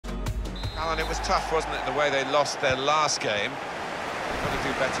Alan, it was tough, wasn't it, the way they lost their last game. They've got to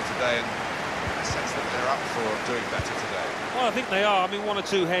do better today, and I sense that they're up for doing better today. Well, I think they are. I mean, one or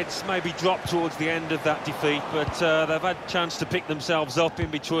two heads maybe dropped towards the end of that defeat, but they've had a chance to pick themselves up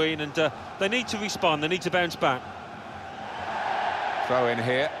in between, and they need to respond, they need to bounce back. Throw in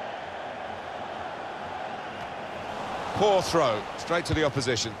here. Poor throw, straight to the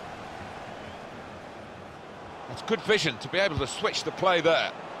opposition. It's good vision to be able to switch the play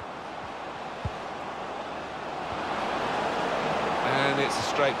there. And it's a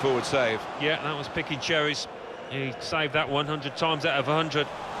straightforward save. Yeah, that was picking cherries. He saved that 100 times out of 100.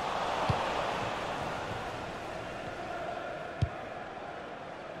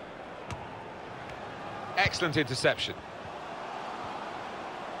 Excellent interception.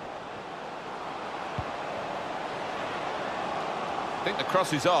 I think the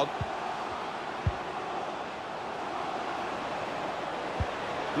cross is on.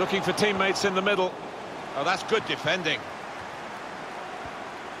 Looking for teammates in the middle. Oh, that's good defending.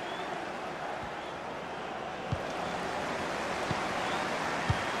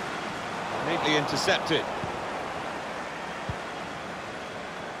 Neatly intercepted.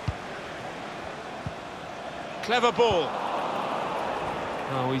 Clever ball.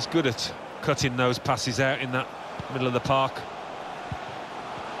 Oh, he's good at cutting those passes out in that middle of the park.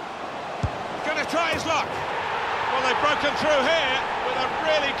 Going to try his luck. Well, they've broken through here with a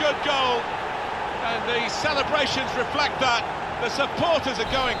really good goal. And the celebrations reflect that. The supporters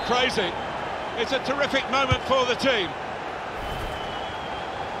are going crazy. It's a terrific moment for the team.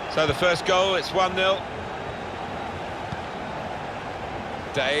 So the first goal, it's 1-0.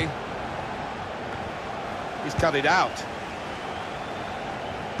 Day. He's cut it out.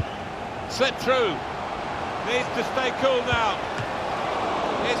 Slipped through. Needs to stay cool now.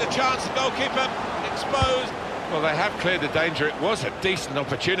 Here's a chance, the goalkeeper exposed. Well, they have cleared the danger. It was a decent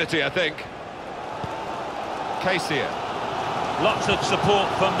opportunity, I think. Casey. Lots of support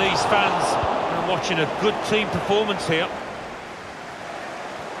from these fans. And watching a good team performance here.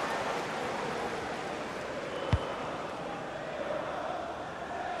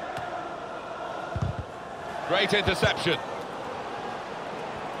 Great interception.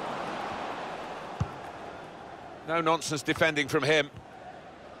 No nonsense defending from him.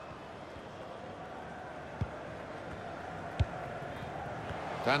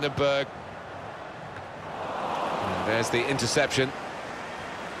 Vandenberg. And there's the interception.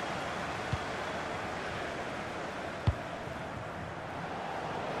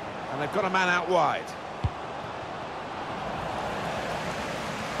 And they've got a man out wide.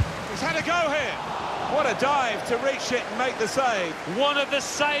 He's had a go here. What a dive to reach it and make the save. One of the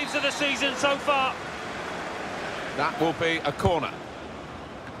saves of the season so far. That will be a corner.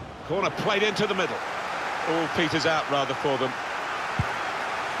 Corner played into the middle. All peters out rather for them.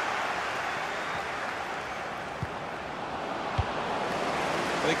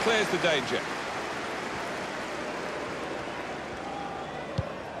 But he clears the danger.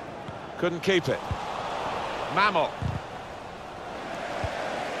 Couldn't keep it. Mammal.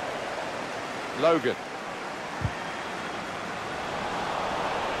 Logan.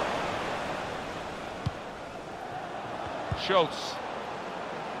 Schultz.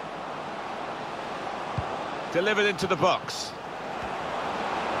 Delivered into the box.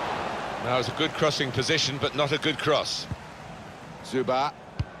 That was a good crossing position, but not a good cross. Zuba.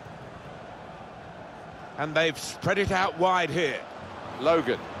 And they've spread it out wide here.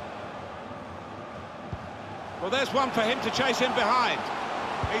 Logan. Well, there's one for him to chase in behind.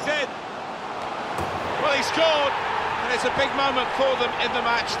 He's in. Well, he scored, and it's a big moment for them in the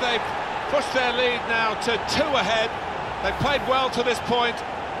match. They've pushed their lead now to 2 ahead. They've played well to this point,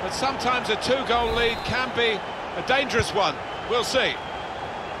 but sometimes a 2-goal lead can be a dangerous one. We'll see.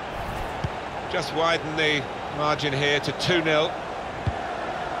 Just widen the margin here to 2-0.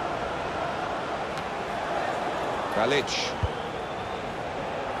 Galic.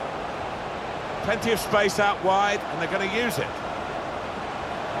 Plenty of space out wide, and they're going to use it.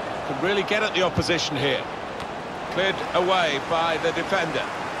 Can really get at the opposition here. Cleared away by the defender.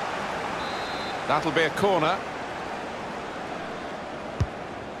 That'll be a corner.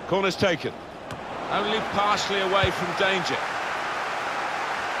 Corner's taken. Only partially away from danger.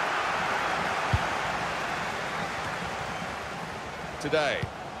 Today.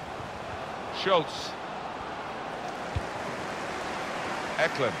 Schultz.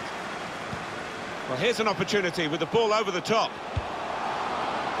 Eklund. Well, here's an opportunity with the ball over the top.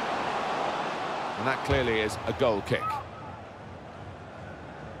 And that clearly is a goal kick.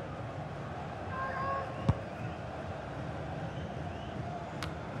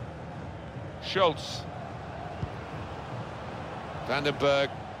 Schultz. Vandenberg.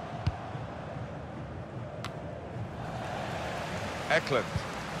 Eklund.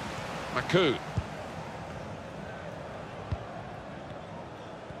 Maku.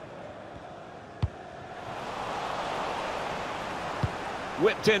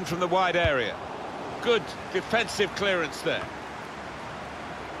 Whipped in from the wide area. Good defensive clearance there.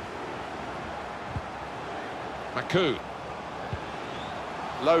 Maku.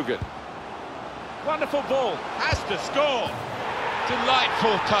 Logan. Wonderful ball. Has to score.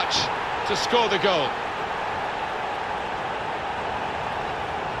 Delightful touch to score the goal.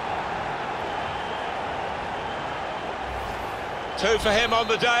 Two for him on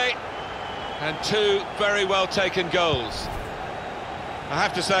the day, and two very well taken goals. I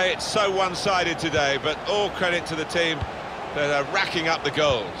have to say it's so one-sided today, but all credit to the team that are racking up the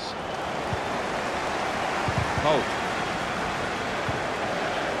goals. Holt.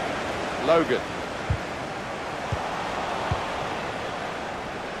 Logan.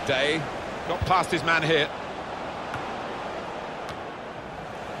 Day got past his man here.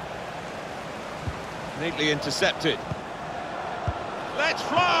 Neatly intercepted. Let's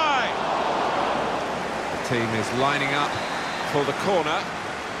fly! The team is lining up for the corner.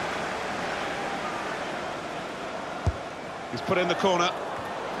 He's put in the corner.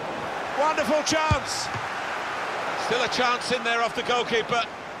 Wonderful chance! Still a chance in there off the goalkeeper.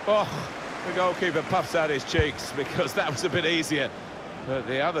 Oh, the goalkeeper puffs out his cheeks because that was a bit easier. But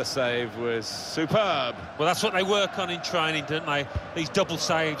the other save was superb. Well, that's what they work on in training, don't they? These double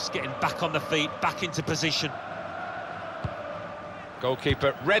saves, getting back on the feet, back into position.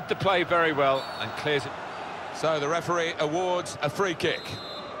 Goalkeeper read the play very well and clears it. So the referee awards a free kick.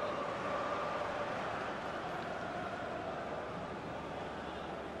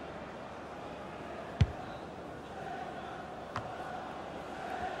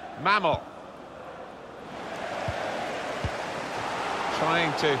 Mammal.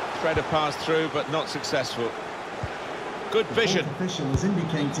 Trying to thread a pass through, but not successful. Good vision.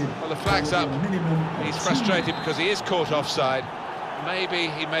 Well, the flag's up. He's frustrated because he is caught offside. Maybe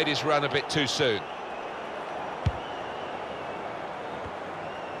he made his run a bit too soon.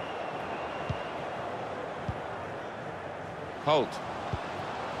 Holt.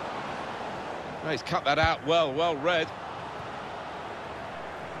 Oh, he's cut that out well read.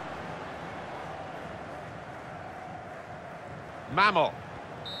 Mammal.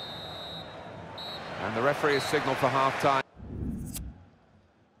 And the referee has signalled for half-time.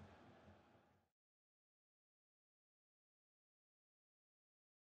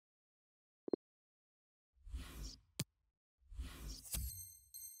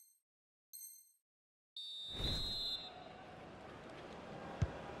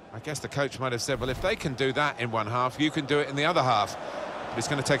 I guess the coach might have said, well, if they can do that in one half, you can do it in the other half. But it's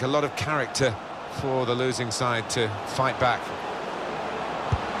going to take a lot of character for the losing side to fight back.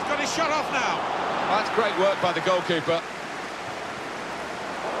 He's got his shot off now. That's great work by the goalkeeper.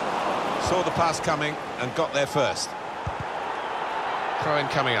 Saw the pass coming and got there first. Throw-in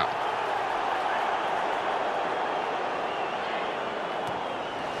coming up.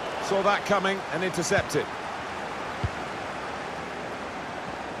 Saw that coming and intercepted.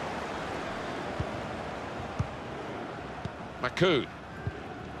 Maku.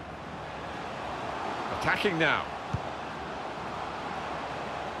 Attacking now.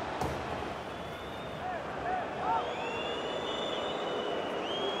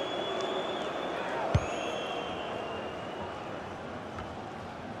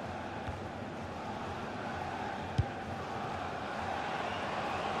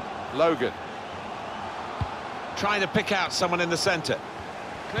 Logan. Trying to pick out someone in the centre.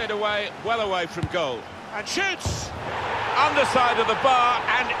 Cleared away, well away from goal. And shoots! Underside of the bar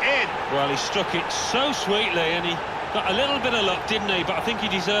and in. Well, he struck it so sweetly and he got a little bit of luck, didn't he? But I think he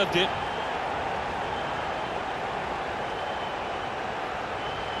deserved it.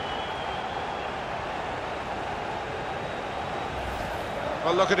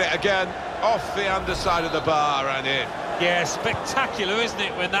 Well, look at it again. Off the underside of the bar and in. Yeah, spectacular, isn't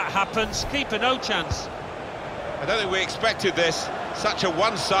it, when that happens? Keeper no chance. I don't think we expected this. Such a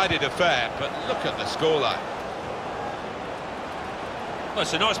one-sided affair, but look at the scoreline. Well,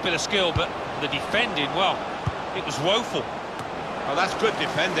 it's a nice bit of skill, but the defending, well, it was woeful. Oh, that's good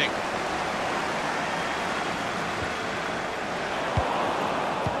defending.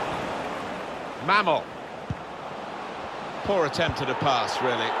 Mammal. Poor attempt at a pass,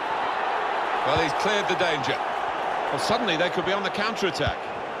 really. Well, he's cleared the danger. Well, suddenly they could be on the counter-attack.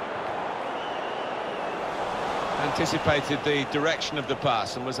 Anticipated the direction of the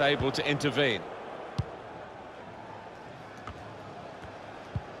pass and was able to intervene.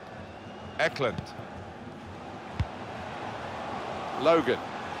 Eklund. Logan.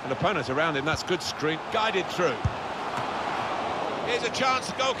 An opponent around him, that's good screen. Guided through. Here's a chance,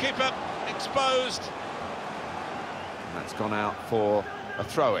 the goalkeeper exposed. And that's gone out for a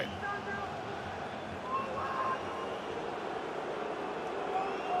throw-in.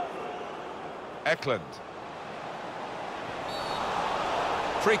 Eklund.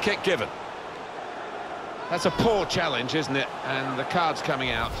 Free kick given. That's a poor challenge, isn't it? And the card's coming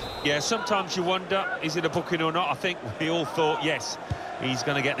out. Yeah, sometimes you wonder, is it a booking or not? I think we all thought, yes, he's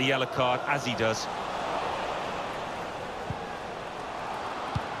going to get the yellow card, as he does.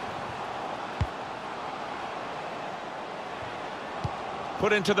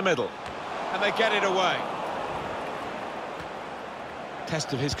 Put into the middle, and they get it away.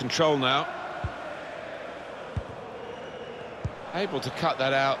 Test of his control now. Able to cut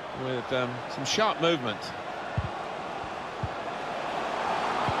that out with some sharp movement.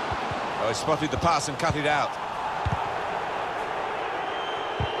 Oh, he spotted the pass and cut it out.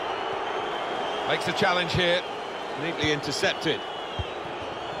 Makes the challenge here, neatly intercepted.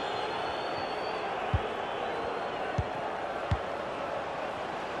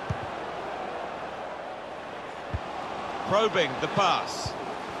 Probing the pass.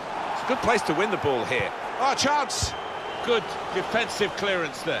 It's a good place to win the ball here. Oh, chance! Good defensive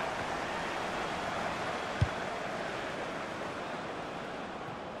clearance there.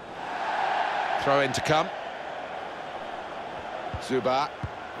 Throw in to come. Zuba,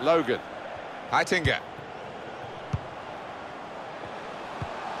 Logan, Heitinga.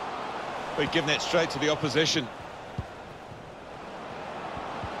 We've given it straight to the opposition.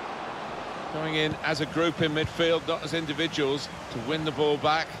 Going in as a group in midfield, not as individuals, to win the ball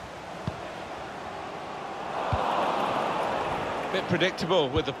back. Bit predictable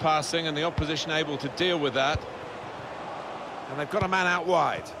with the passing and the opposition able to deal with that. And they've got a man out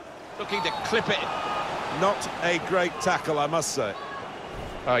wide, looking to clip it. Not a great tackle, I must say.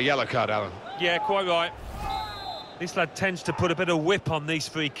 Yellow card, Alan. Yeah, quite right. This lad tends to put a bit of whip on these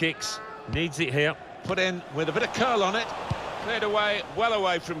free kicks. Needs it here. Put in with a bit of curl on it. Cleared away, well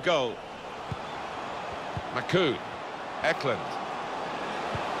away from goal. Maku, Eklund,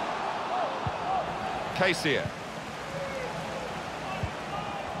 Casey.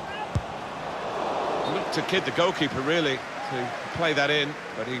 Looked to kid the goalkeeper, really, to play that in,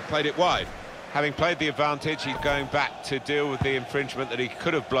 but he played it wide. Having played the advantage, he's going back to deal with the infringement that he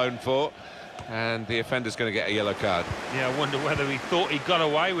could have blown for, and the offender's going to get a yellow card. Yeah, I wonder whether he thought he got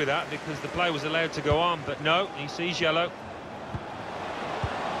away with that because the play was allowed to go on, but no, he sees yellow.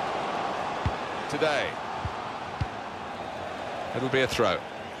 Today. It'll be a throw.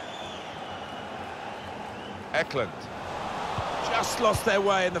 Eklund. Just lost their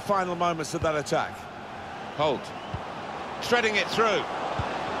way in the final moments of that attack. Holt. Threading it through.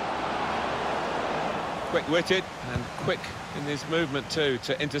 Quick-witted and quick in his movement too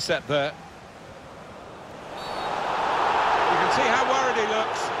to intercept there. You can see how worried he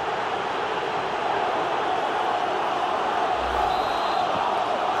looks.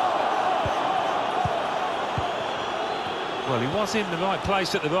 Well, he was in the right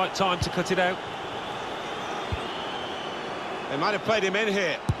place at the right time to cut it out. They might have played him in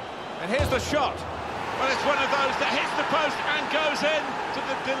here. And here's the shot. Well, it's one of those that hits the post and goes in to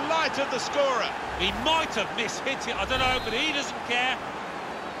the delight of the scorer. He might have mishit it, I don't know, but he doesn't care.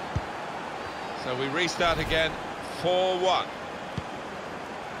 So we restart again, 4-1.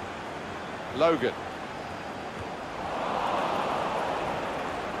 Logan.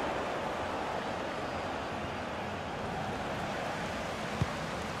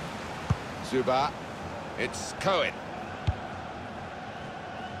 Zuba. It's Cohen.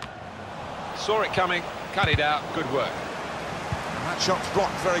 Saw it coming, cut it out, good work. And that shot's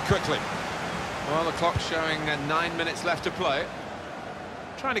blocked very quickly. Well, the clock's showing 9 minutes left to play.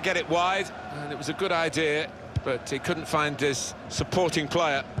 Trying to get it wide, and it was a good idea, but he couldn't find his supporting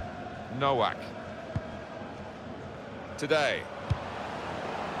player, Nowak. Today.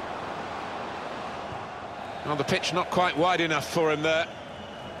 Well, the pitch not quite wide enough for him there.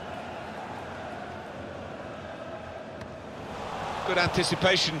 Good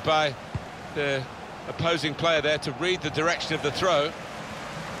anticipation by the opposing player there to read the direction of the throw.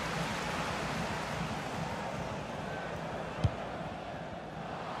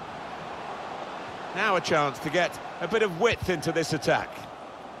 Now a chance to get a bit of width into this attack.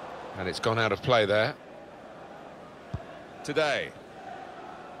 And it's gone out of play there. Today.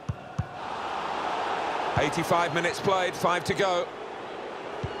 85 minutes played, 5 to go.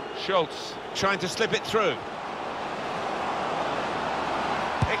 Schultz trying to slip it through.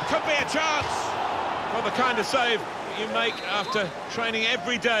 It could be a chance. Well, the kind of save that you make after training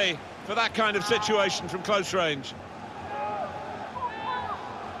every day for that kind of situation from close range.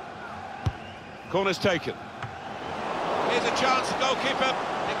 Corner's taken. Here's Here's a chance, the goalkeeper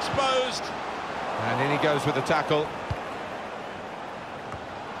exposed. And in he goes with the tackle.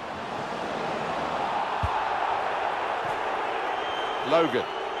 Logan.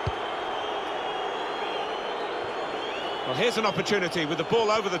 Well, here's an opportunity with the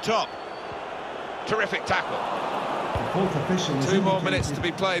ball over the top. Terrific tackle. 2 more minutes to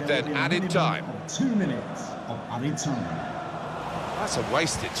be played then, added time. 2 minutes of added time. That's a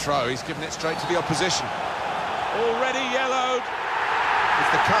wasted throw, he's given it straight to the opposition. Already yellowed.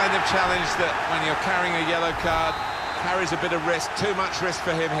 It's the kind of challenge that, when you're carrying a yellow card, carries a bit of risk, too much risk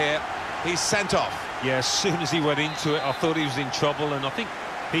for him here. He's sent off. Yeah, as soon as he went into it, I thought he was in trouble, and I think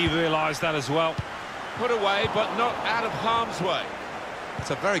he realised that as well. Put away, but not out of harm's way.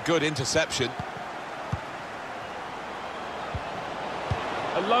 It's a very good interception.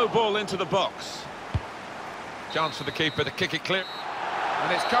 A low ball into the box. Chance for the keeper to kick it clear.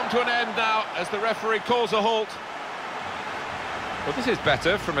 And it's come to an end now as the referee calls a halt. Well, this is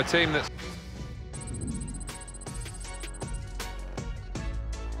better from a team that's...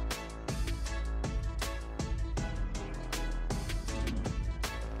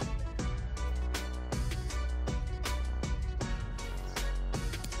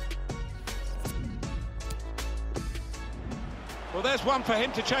 Well, there's one for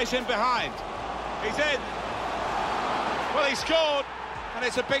him to chase in behind. He's in. Well, he scored, and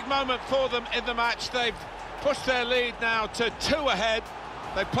it's a big moment for them in the match. They've pushed their lead now to 2 ahead.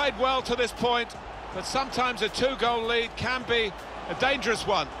 They've played well to this point, but sometimes a 2-goal lead can be a dangerous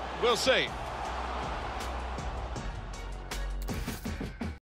one. We'll see.